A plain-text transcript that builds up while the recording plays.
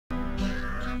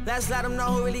Let's let them know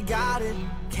who really got it.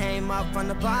 Came up from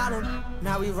the bottom,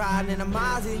 now we riding in a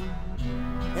Mozzie.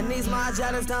 And these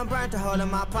Margielas done burnt a hole in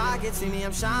my pocket. See me,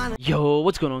 I'm shining. Yo,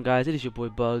 what's going on, guys? It is your boy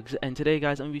Bugs, and today,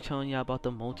 guys, I'm gonna be telling you about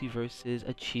the Multiversus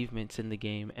achievements in the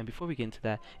game. And before we get into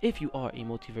that, if you are a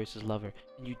Multiversus lover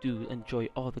and you do enjoy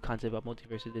all the content about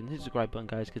Multiversus, then hit the subscribe button,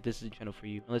 guys, because this is the channel for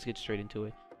you. And let's get straight into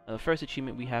it. The first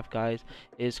achievement we have, guys,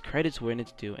 is credits when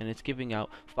it's due, and it's giving out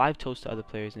 5 toasts to other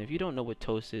players. And if you don't know what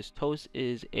toast is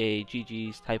a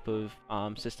GG's type of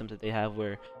system that they have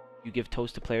where you give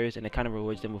toast to players and it kind of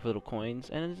rewards them with little coins,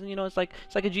 and you know, it's like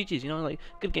a GG's, you know, like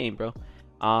good game, bro.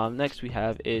 Next we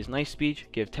have is nice speech,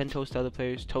 give 10 toasts to other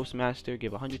players. Toastmaster,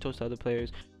 give 100 toasts to other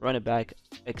players. Run it back,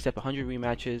 accept 100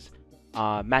 rematches.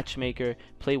 Matchmaker,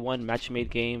 play 1 match-made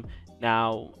game.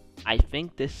 Now I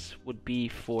think this would be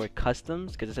for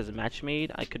customs because it says a match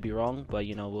made. I could be wrong, but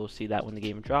you know, we'll see that when the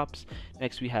game drops.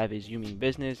 Next we have is you mean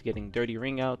business, getting 30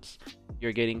 ring outs.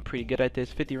 You're getting pretty good at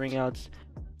this. 50 ring outs.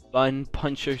 Bun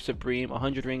Puncher Supreme,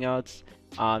 100 ring outs.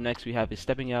 Next we have is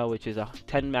stepping out, which is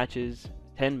 10 matches,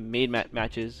 10 made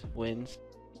matches wins.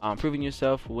 Proving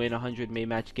yourself, win 100 made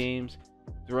match games.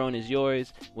 Throne is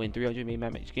yours, win 300 made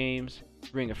match games.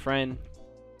 Bring a friend,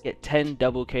 get 10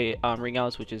 double K ring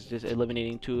outs, which is just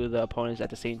eliminating 2 of the opponents at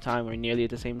the same time or nearly at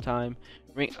the same time.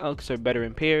 Ring outs are better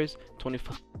in pairs.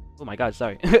 25. Oh my god,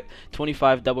 sorry.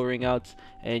 25 double ring outs,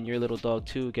 and your little dog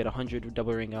too, get 100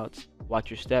 double ring outs.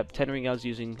 Watch your step, 10 ring outs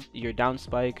using your down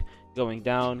spike. Going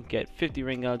down, get 50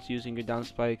 ring outs using your down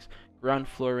spikes. Ground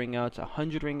floor ring outs,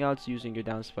 100 ring outs using your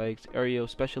down spikes. Aerial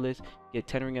specialist, get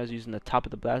 10 ring outs using the top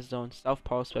of the blast zone.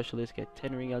 Southpaw specialist, get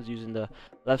 10 ring outs using the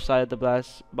left side of the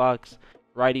blast box.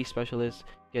 Righty specialist,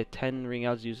 get 10 ring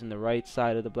outs using the right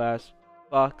side of the blast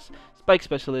box. Spike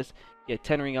specialist, get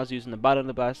 10 ring outs using the bottom of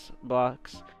the blast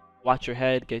box. Watch your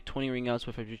head, get 20 ring outs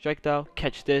with a projectile.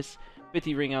 Catch this,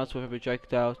 50 ring outs with a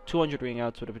projectile. 200 ring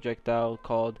outs with a projectile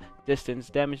called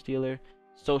distance damage dealer.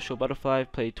 Social butterfly,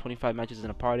 play 25 matches in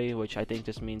a party, which I think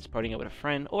just means partying up with a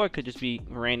friend, or it could just be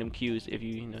random queues if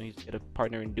you know you get a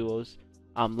partner in duos.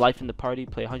 Life in the party,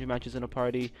 play 100 matches in a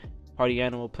party. Party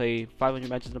animal, play 500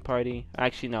 matches in a party.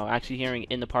 Actually no, actually hearing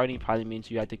in the party probably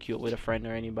means you have to queue up with a friend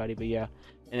or anybody, but yeah.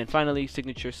 And then finally,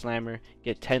 signature slammer,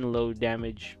 get 10 low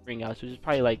damage ring outs, which is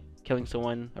probably like killing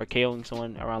someone or KOing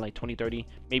someone around like 20, 30,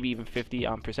 maybe even 50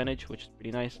 percentage, which is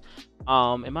pretty nice.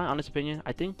 In my honest opinion,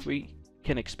 I think we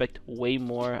can expect way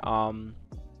more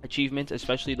achievements,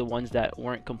 especially the ones that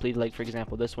weren't completed. Like for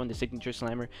example, this one, the signature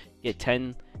slammer, get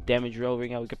 10 damage roll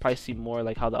ring out. We could probably see more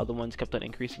like how the other ones kept on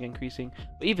increasing.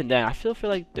 But even then, I feel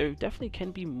like there definitely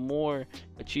can be more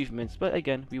achievements, but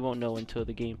again, we won't know until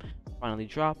the game finally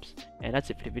drops. And that's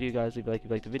it for the video, guys. If you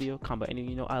like the video, comment any,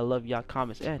 you know, I love y'all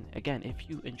comments. And again, if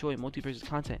you enjoy Multiversus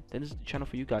content, then this is the channel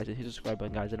for you guys, and hit the subscribe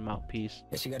button, guys, and I'm out. Peace.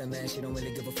 Yeah, she got a man, she don't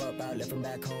really give a fuck about. Left him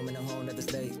back home in a whole nother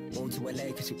state. Moved to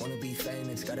LA cause she wanna be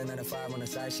famous. Got a 9 to 5 on the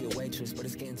side, she a waitress, but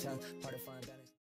it's getting tough, hard to find.